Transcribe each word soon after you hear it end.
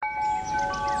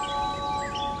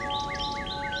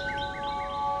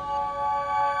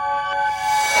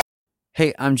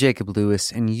Hey, I'm Jacob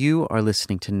Lewis, and you are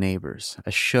listening to Neighbors,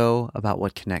 a show about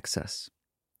what connects us.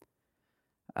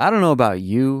 I don't know about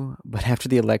you, but after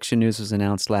the election news was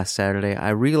announced last Saturday, I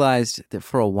realized that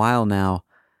for a while now,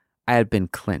 I had been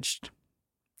clinched.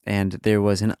 And there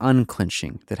was an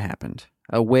unclinching that happened,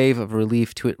 a wave of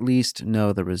relief to at least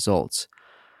know the results.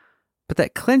 But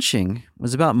that clinching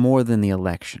was about more than the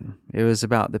election. It was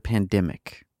about the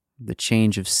pandemic, the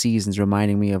change of seasons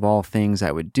reminding me of all things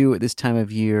I would do at this time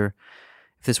of year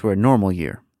if this were a normal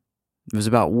year. It was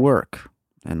about work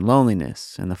and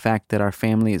loneliness and the fact that our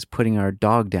family is putting our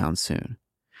dog down soon.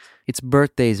 It's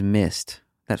birthdays missed,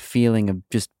 that feeling of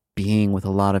just being with a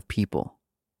lot of people.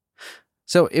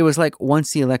 So it was like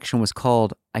once the election was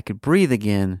called, I could breathe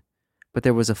again, but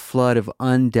there was a flood of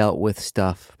undealt with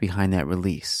stuff behind that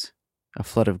release, a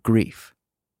flood of grief.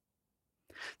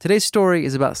 Today's story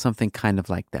is about something kind of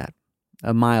like that,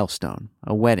 a milestone,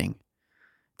 a wedding.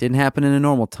 Didn't happen in a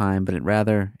normal time, but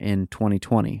rather in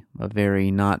 2020, a very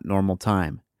not normal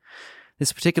time.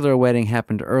 This particular wedding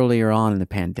happened earlier on in the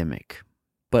pandemic.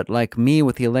 But like me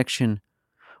with the election,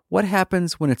 what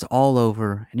happens when it's all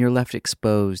over and you're left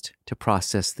exposed to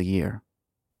process the year?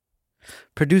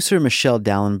 Producer Michelle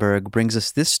Dallenberg brings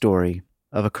us this story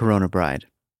of a Corona bride.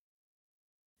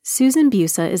 Susan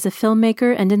Busa is a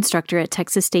filmmaker and instructor at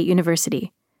Texas State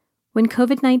University. When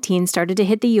COVID-19 started to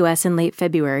hit the U.S. in late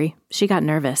February, she got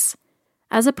nervous.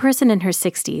 As a person in her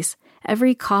 60s,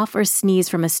 every cough or sneeze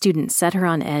from a student set her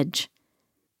on edge.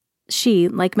 She,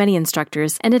 like many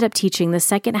instructors, ended up teaching the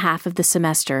second half of the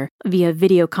semester via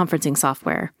video conferencing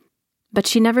software. But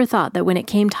she never thought that when it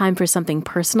came time for something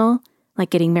personal, like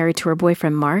getting married to her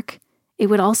boyfriend Mark, it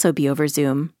would also be over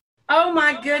Zoom. Oh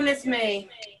my goodness me.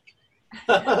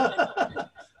 Wow,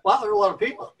 there are a lot of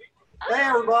people. Hey,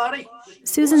 everybody.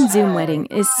 Susan's Zoom wedding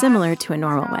is similar to a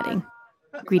normal wedding.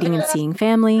 Greeting and seeing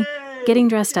family, getting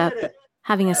dressed up,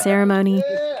 having a ceremony.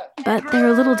 But there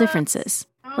are little differences,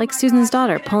 like Susan's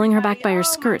daughter pulling her back by her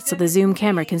skirt so the Zoom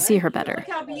camera can see her better.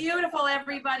 Look how beautiful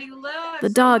everybody looks. The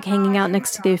dog hanging out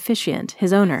next to the officiant,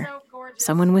 his owner.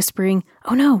 Someone whispering,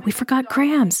 "Oh no, we forgot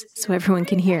crayons," so everyone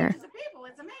can hear.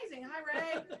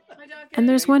 And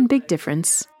there's one big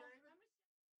difference.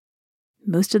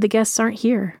 Most of the guests aren't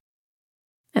here.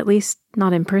 At least,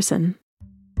 not in person.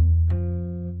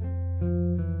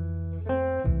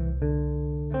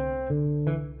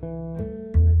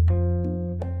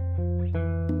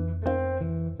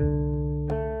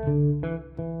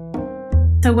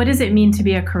 So what does it mean to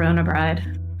be a Corona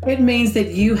bride? It means that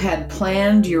you had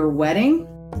planned your wedding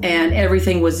and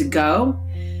everything was a go,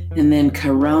 and then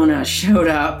Corona showed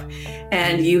up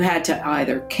and you had to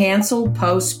either cancel,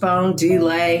 postpone,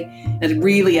 delay. It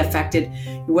really affected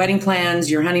your wedding plans,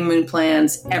 your honeymoon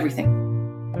plans, everything.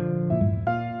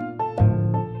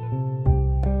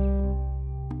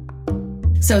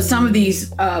 So some of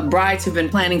these brides have been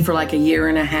planning for like a year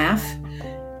and a half.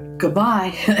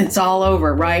 Goodbye, it's all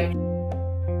over, right?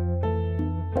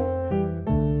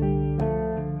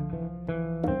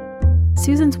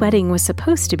 Susan's wedding was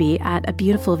supposed to be at a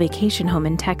beautiful vacation home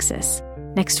in Texas,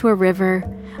 next to a river,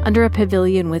 under a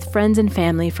pavilion with friends and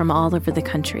family from all over the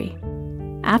country.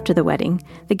 After the wedding,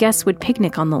 the guests would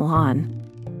picnic on the lawn.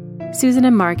 Susan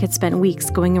and Mark had spent weeks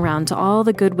going around to all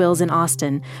the Goodwills in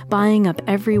Austin, buying up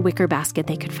every wicker basket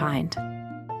they could find.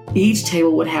 Each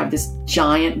table would have this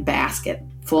giant basket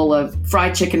full of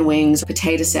fried chicken wings,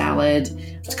 potato salad,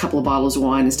 just a couple of bottles of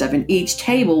wine and stuff. And each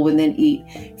table would then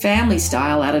eat family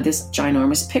style out of this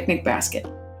ginormous picnic basket.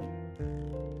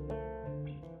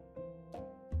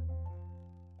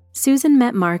 Susan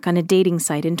met Mark on a dating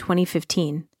site in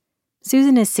 2015.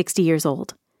 Susan is 60 years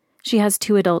old. She has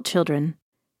 2 adult children.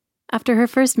 After her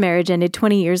first marriage ended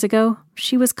 20 years ago,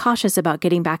 she was cautious about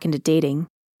getting back into dating.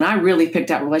 I really picked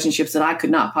out relationships that I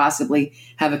could not possibly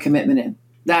have a commitment in.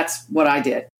 That's what I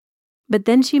did. But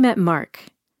then she met Mark.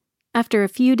 After a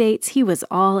few dates, he was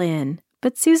all in,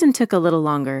 but Susan took a little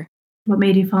longer. What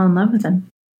made you fall in love with him?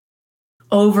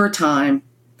 Over time,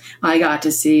 I got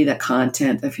to see the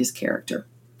content of his character.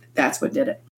 That's what did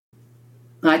it.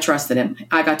 I trusted him.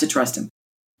 I got to trust him.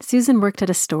 Susan worked at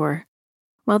a store.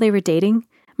 While they were dating,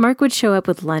 Mark would show up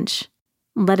with lunch,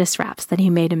 lettuce wraps that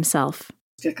he made himself.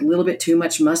 Like a little bit too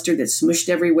much mustard that smushed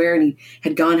everywhere, and he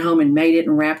had gone home and made it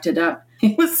and wrapped it up.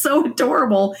 It was so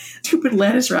adorable. Stupid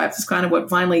lettuce wraps is kind of what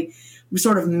finally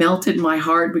sort of melted my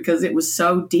heart because it was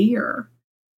so dear.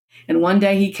 And one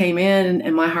day he came in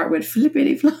and my heart went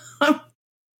flippity-flop.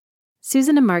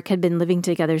 Susan and Mark had been living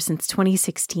together since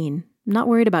 2016, not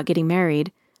worried about getting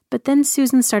married. But then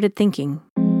Susan started thinking,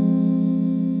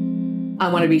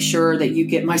 I want to be sure that you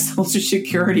get my Social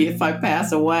Security if I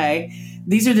pass away.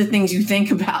 These are the things you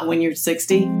think about when you're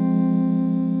 60.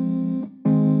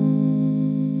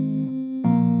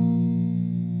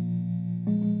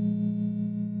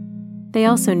 They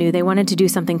also knew they wanted to do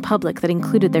something public that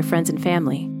included their friends and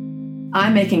family.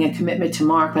 I'm making a commitment to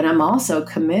Mark, but I'm also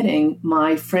committing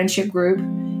my friendship group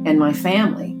and my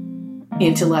family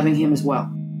into loving him as well.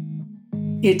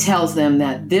 It tells them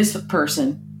that this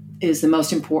person is the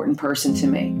most important person to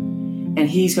me, and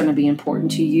he's going to be important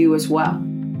to you as well.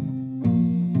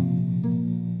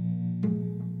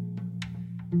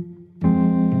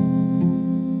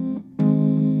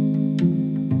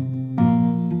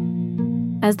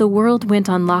 As the world went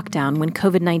on lockdown when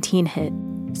COVID-19 hit,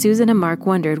 Susan and Mark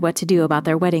wondered what to do about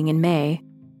their wedding in May.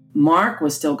 Mark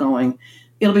was still going,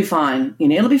 it'll be fine.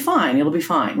 It'll be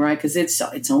fine, right? Because it's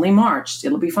only March.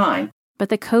 It'll be fine. But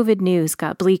the COVID news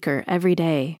got bleaker every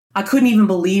day. I couldn't even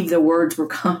believe the words were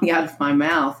coming out of my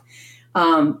mouth,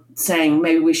 saying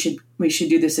maybe we should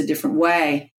do this a different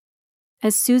way.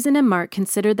 As Susan and Mark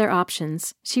considered their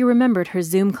options, she remembered her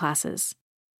Zoom classes.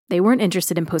 They weren't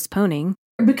interested in postponing.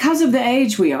 Because of the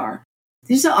age we are,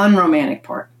 this is the unromantic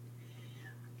part.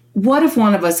 What if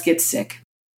one of us gets sick?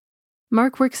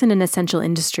 Mark works in an essential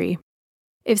industry.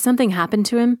 If something happened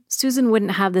to him, Susan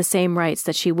wouldn't have the same rights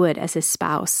that she would as his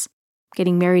spouse.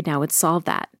 Getting married now would solve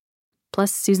that.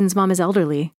 Plus, Susan's mom is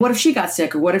elderly. What if she got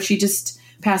sick, or what if she just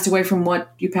passed away from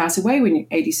what you pass away when you're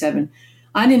 87?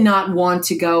 I did not want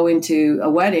to go into a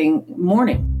wedding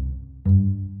mourning.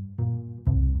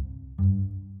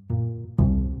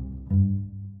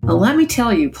 Well, let me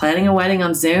tell you, planning a wedding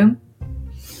on Zoom,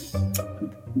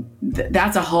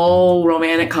 that's a whole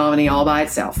romantic comedy all by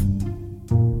itself.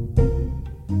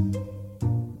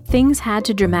 Things had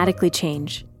to dramatically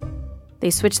change.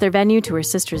 They switched their venue to her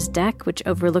sister's deck, which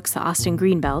overlooks the Austin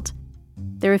Greenbelt.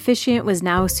 Their officiant was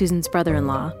now Susan's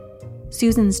brother-in-law.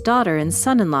 Susan's daughter and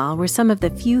son-in-law were some of the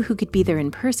few who could be there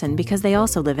in person because they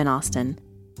also live in Austin.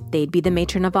 They'd be the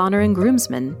matron of honor and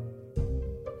groomsmen.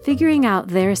 Figuring out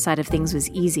their side of things was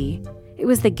easy. It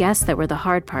was the guests that were the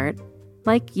hard part,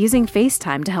 like using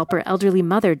FaceTime to help her elderly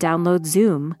mother download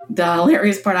Zoom. The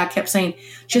hilarious part, I kept saying,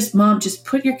 Mom, just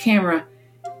put your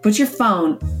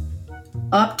phone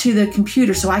up to the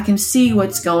computer so I can see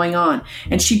what's going on.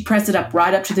 And she'd press it up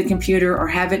right up to the computer or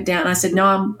have it down. I said,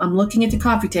 no, I'm looking at the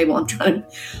coffee table.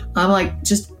 I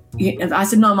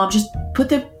said, no, Mom, just put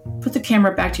the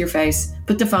camera back to your face.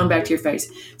 Put the phone back to your face.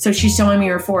 So she's showing me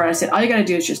her forehead. I said, all you got to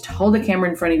do is just hold the camera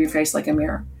in front of your face like a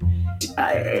mirror.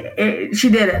 She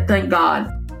did it, thank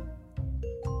God.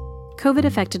 COVID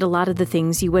affected a lot of the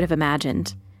things you would have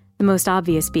imagined. The most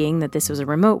obvious being that this was a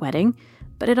remote wedding,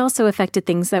 but it also affected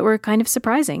things that were kind of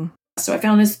surprising. So I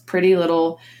found this pretty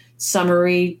little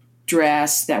summery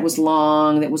dress that was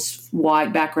long, that was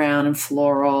white background and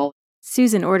floral.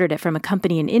 Susan ordered it from a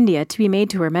company in India to be made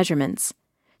to her measurements.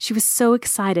 She was so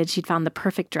excited she'd found the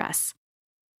perfect dress.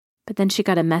 But then she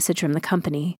got a message from the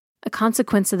company, a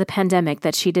consequence of the pandemic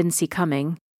that she didn't see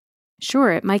coming.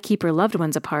 Sure, it might keep her loved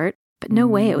ones apart, but no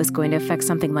way it was going to affect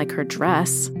something like her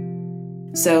dress.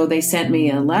 So they sent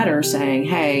me a letter saying,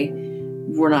 hey,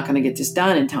 we're not going to get this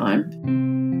done in time.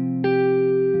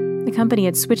 The company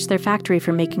had switched their factory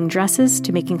from making dresses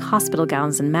to making hospital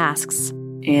gowns and masks.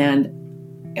 And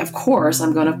of course.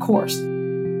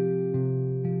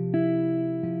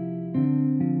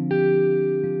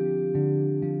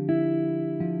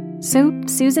 So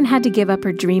Susan had to give up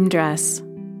her dream dress.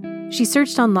 She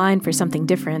searched online for something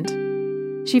different.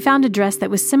 She found a dress that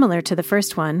was similar to the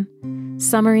first one.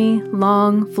 Summery,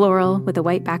 long, floral, with a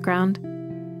white background.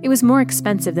 It was more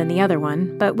expensive than the other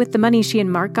one, but with the money she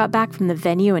and Mark got back from the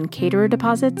venue and caterer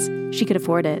deposits, she could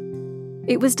afford it.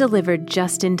 It was delivered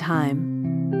just in time.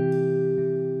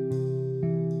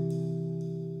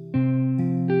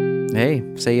 Hey,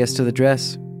 say yes to the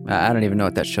dress. I don't even know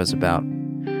what that show's about.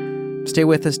 Stay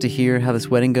with us to hear how this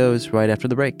wedding goes right after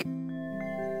the break.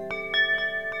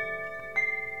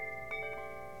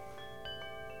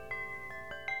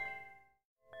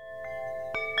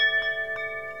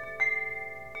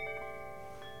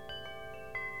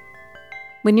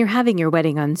 When you're having your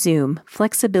wedding on Zoom,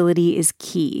 flexibility is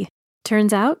key.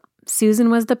 Turns out, Susan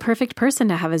was the perfect person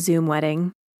to have a Zoom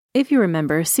wedding. If you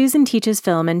remember, Susan teaches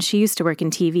film and she used to work in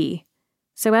TV.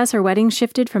 So as her wedding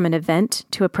shifted from an event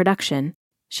to a production,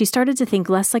 she started to think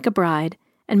less like a bride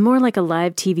and more like a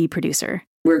live TV producer.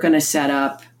 We're going to set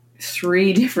up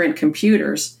 3 different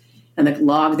computers and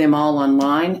log them all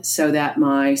online so that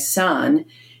my son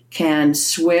can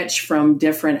switch from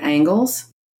different angles.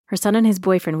 Her son and his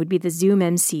boyfriend would be the Zoom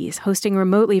MCs, hosting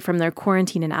remotely from their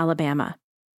quarantine in Alabama.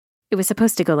 It was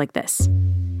supposed to go like this.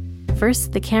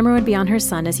 First, the camera would be on her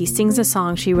son as he sings a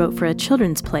song she wrote for a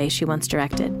children's play she once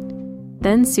directed.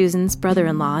 Then Susan's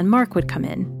brother-in-law and Mark would come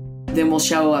in. Then we'll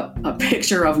show a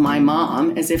picture of my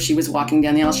mom as if she was walking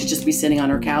down the aisle. She'd just be sitting on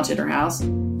her couch at her house.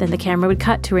 Then the camera would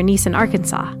cut to her niece in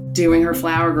Arkansas, doing her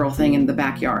flower girl thing in the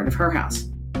backyard of her house.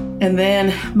 And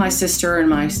then my sister and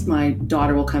my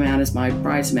daughter will come out as my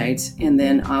bridesmaids, and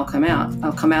then I'll come out.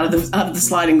 I'll come out of the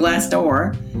sliding glass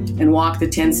door and walk the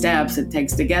 10 steps it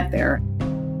takes to get there.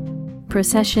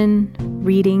 Procession,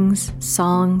 readings,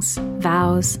 songs,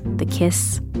 vows, the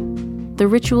kiss. The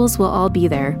rituals will all be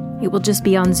there. It will just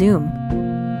be on Zoom.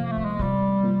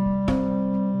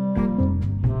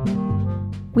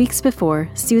 Weeks before,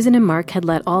 Susan and Mark had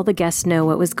let all the guests know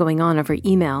what was going on over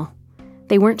email.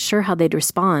 They weren't sure how they'd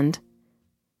respond.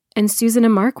 And Susan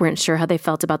and Mark weren't sure how they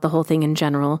felt about the whole thing in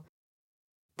general.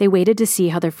 They waited to see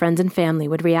how their friends and family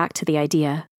would react to the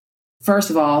idea. First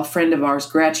of all, a friend of ours,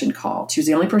 Gretchen, called. She was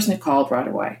the only person that called right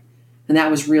away. And that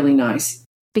was really nice.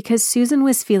 Because Susan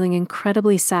was feeling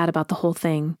incredibly sad about the whole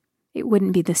thing. It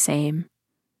wouldn't be the same.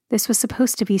 This was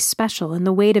supposed to be special, and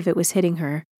the weight of it was hitting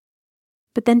her.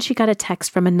 But then she got a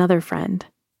text from another friend,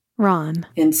 Ron.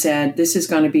 And said, this is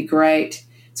going to be great.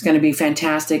 It's going to be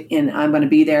fantastic, and I'm going to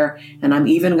be there, and I'm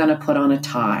even going to put on a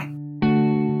tie.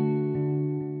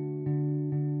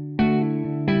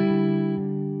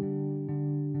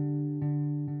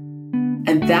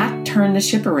 And that turned the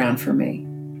ship around for me.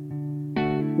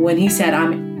 When he said,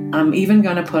 I'm even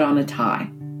going to put on a tie.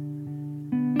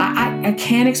 I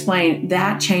can't explain.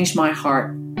 That changed my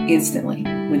heart instantly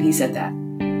when he said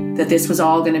that this was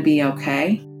all going to be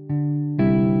okay.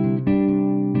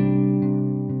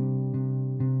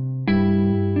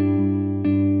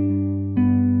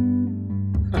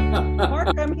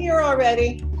 Mark, I'm here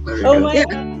already. Oh my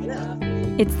God.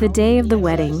 It's the day of the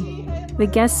wedding. The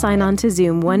guests sign on to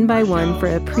Zoom one by one for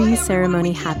a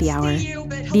pre-ceremony happy hour.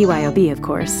 BYOB, of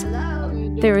course.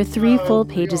 There are 3 full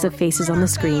pages of faces on the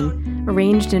screen,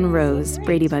 arranged in rows,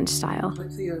 Brady Bunch style.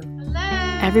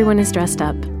 Everyone is dressed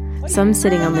up, some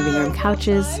sitting on living room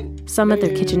couches, some at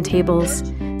their kitchen tables,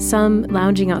 some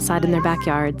lounging outside in their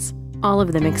backyards, all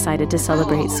of them excited to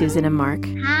celebrate Susan and Mark.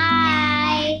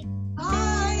 Hi.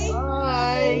 Hi.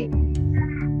 Hi.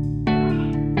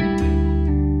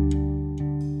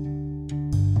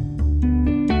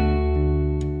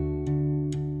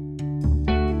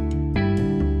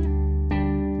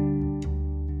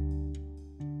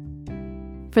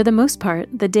 For the most part,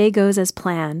 the day goes as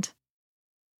planned.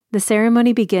 The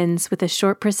ceremony begins with a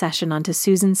short procession onto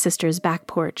Susan's sister's back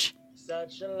porch.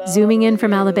 Zooming in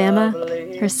from Alabama,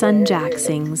 her son Jack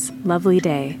sings Lovely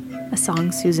Day, a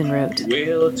song Susan wrote.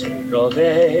 We'll take all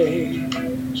day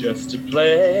just to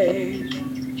play,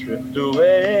 drift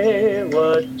away,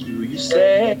 what do you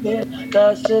say?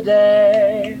 'Cause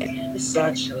today is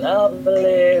such a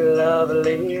lovely,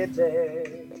 lovely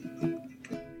day.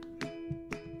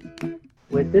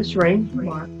 With this ring,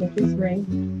 Mark, with this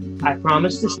ring, I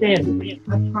promise to stand with you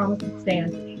I promise to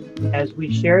stand with you as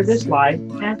we share this life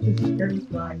as we share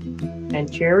this life and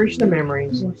cherish the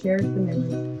memories and cherish the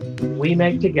memories we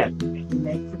make together. we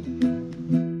make together.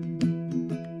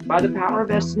 By the power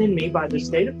vested in me by the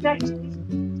state of Texas,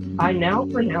 I now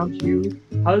pronounce you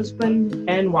husband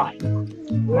and wife.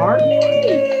 Mark,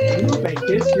 you may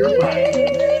kiss your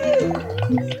bride.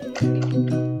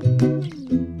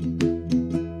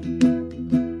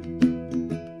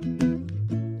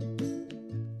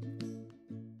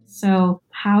 So,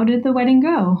 how did the wedding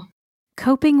go?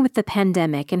 Coping with the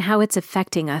pandemic and how it's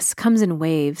affecting us comes in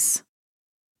waves.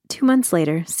 2 months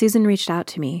later, Susan reached out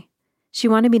to me. She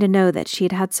wanted me to know that she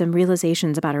had had some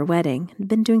realizations about her wedding and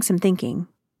been doing some thinking.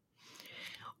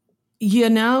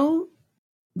 You know,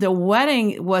 the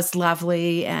wedding was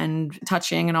lovely and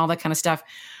touching and all that kind of stuff.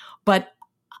 But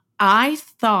I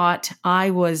thought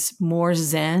I was more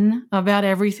zen about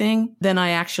everything than I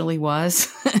actually was.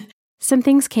 Some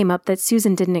things came up that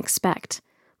Susan didn't expect,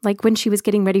 like when she was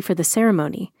getting ready for the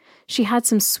ceremony. She had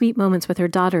some sweet moments with her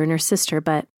daughter and her sister,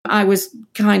 but I was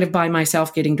kind of by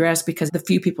myself getting dressed because the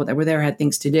few people that were there had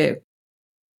things to do.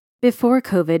 before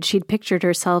COVID, she'd pictured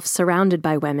herself surrounded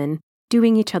by women,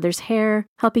 doing each other's hair,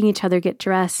 helping each other get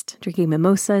dressed, drinking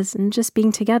mimosas, and just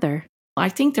being together. I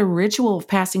think the ritual of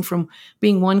passing from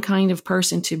being one kind of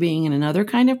person to being another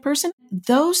kind of person,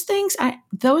 those things,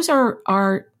 those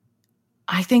are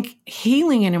I think,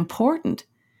 healing and important.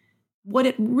 What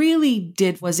it really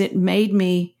did was it made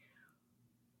me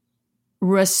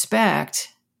respect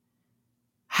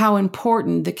how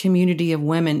important the community of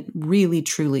women really,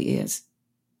 truly is.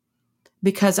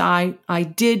 Because I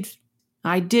did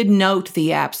note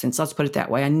the absence. Let's put it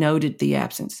that way. I noted the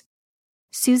absence.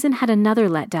 Susan had another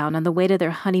letdown on the way to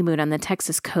their honeymoon on the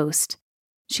Texas coast.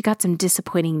 She got some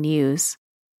disappointing news.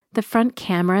 The front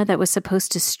camera that was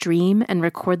supposed to stream and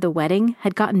record the wedding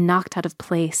had gotten knocked out of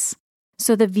place.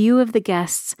 So the view of the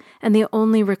guests and the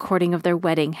only recording of their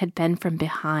wedding had been from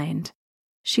behind.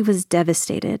 She was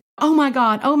devastated. Oh my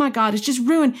God, it's just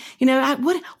ruined. Why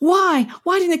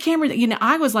didn't the camera,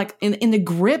 I was like in the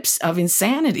grips of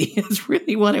insanity is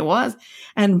really what it was.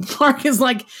 And Mark is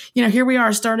like, here we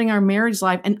are starting our marriage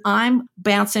life and I'm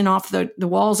bouncing off the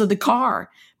walls of the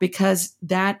car because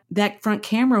that front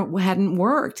camera hadn't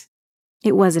worked.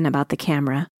 It wasn't about the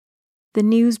camera. The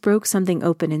news broke something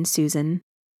open in Susan.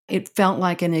 It felt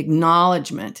like an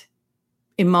acknowledgement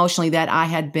emotionally that I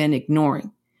had been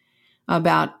ignoring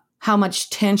about how much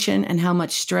tension and how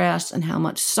much stress and how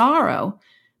much sorrow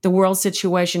the world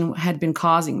situation had been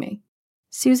causing me.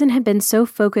 Susan had been so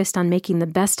focused on making the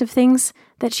best of things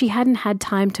that she hadn't had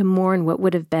time to mourn what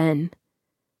would have been.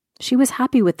 She was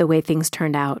happy with the way things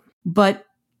turned out. But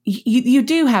you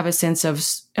do have a sense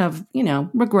of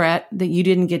regret that you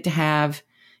didn't get to have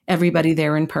everybody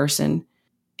there in person.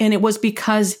 And it was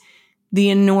because the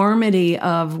enormity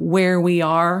of where we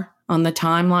are on the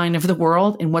timeline of the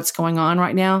world and what's going on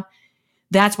right now,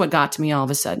 that's what got to me all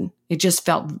of a sudden. It just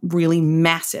felt really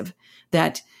massive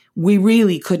that we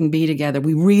really couldn't be together.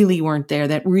 We really weren't there.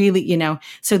 That really,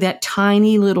 so that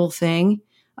tiny little thing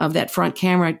of that front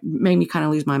camera made me kind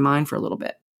of lose my mind for a little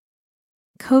bit.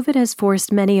 COVID has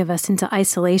forced many of us into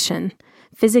isolation,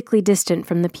 physically distant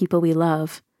from the people we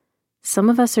love. Some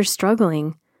of us are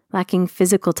struggling, lacking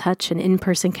physical touch and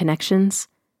in-person connections.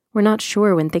 We're not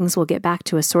sure when things will get back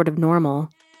to a sort of normal.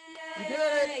 We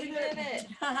did it.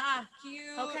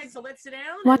 Okay, so let's sit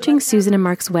down. Watching Susan and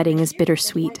Mark's wedding is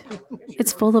bittersweet.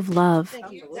 It's full of love,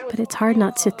 but it's hard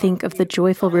not to think of the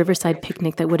joyful riverside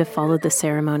picnic that would have followed the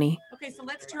ceremony.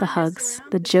 The hugs,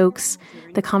 the jokes,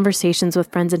 the conversations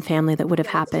with friends and family that would have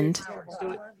happened.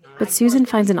 But Susan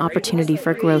finds an opportunity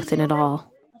for growth in it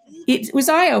all. It was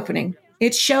eye-opening.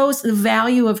 It shows the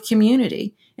value of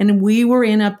community. And we are,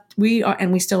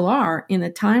 and we still are, in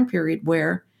a time period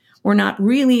where we're not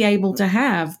really able to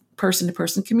have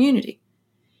person-to-person community.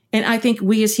 And I think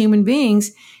we as human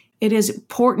beings, it is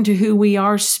important to who we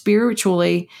are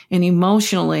spiritually and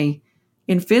emotionally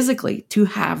and physically to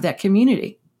have that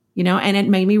community, and it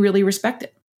made me really respect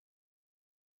it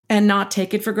and not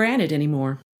take it for granted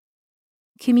anymore.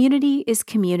 Community is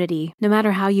community, no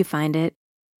matter how you find it.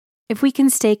 If we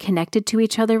can stay connected to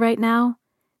each other right now,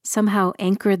 somehow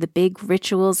anchor the big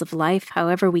rituals of life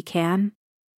however we can,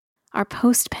 our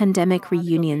post-pandemic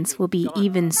reunions will be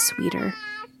even sweeter.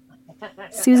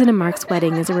 Susan and Mark's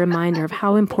wedding is a reminder of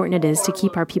how important it is to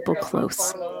keep our people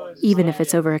close, even if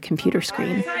it's over a computer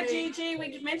screen. Hi, Gigi.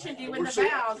 We mentioned you in the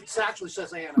vows.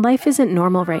 Life isn't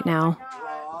normal right now.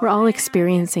 We're all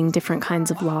experiencing different kinds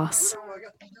of loss.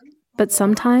 But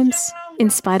sometimes,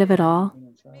 in spite of it all,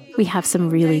 we have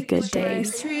some really good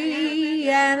days.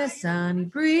 And a sunny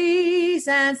breeze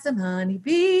and some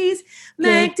honeybees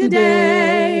make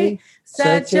today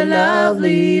such a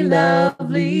lovely,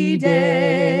 lovely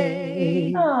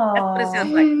day. That's what it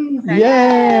sounds like.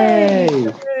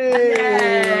 Yay!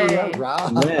 Yay!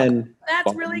 Man.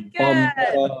 That's really good.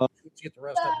 Get the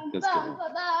rest of it.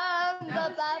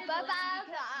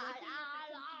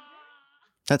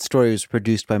 That story was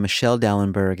produced by Michelle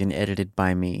Dallenberg and edited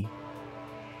by me.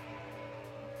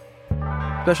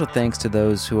 Special thanks to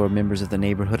those who are members of the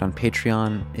neighborhood on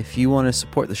Patreon. If you want to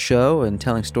support the show and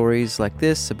telling stories like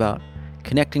this about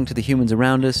connecting to the humans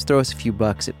around us, throw us a few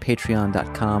bucks at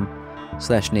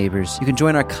patreon.com/neighbors. You can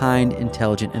join our kind,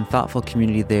 intelligent, and thoughtful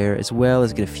community there, as well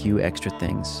as get a few extra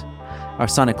things. Our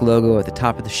sonic logo at the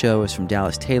top of the show is from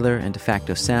Dallas Taylor and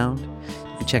DeFacto Sound.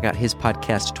 You can check out his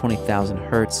podcast, 20,000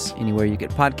 Hertz, anywhere you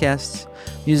get podcasts.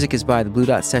 Music is by the Blue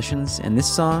Dot Sessions, and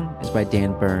this song is by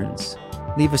Dan Burns.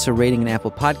 Leave us a rating in Apple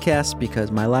Podcasts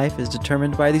because my life is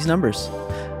determined by these numbers.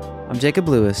 I'm Jacob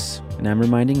Lewis, and I'm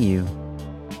reminding you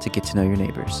to get to know your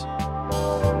neighbors.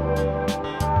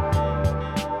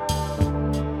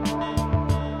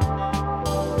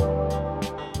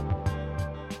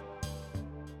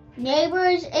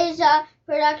 Neighbors is a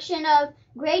production of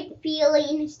Great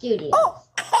Feeling Studios.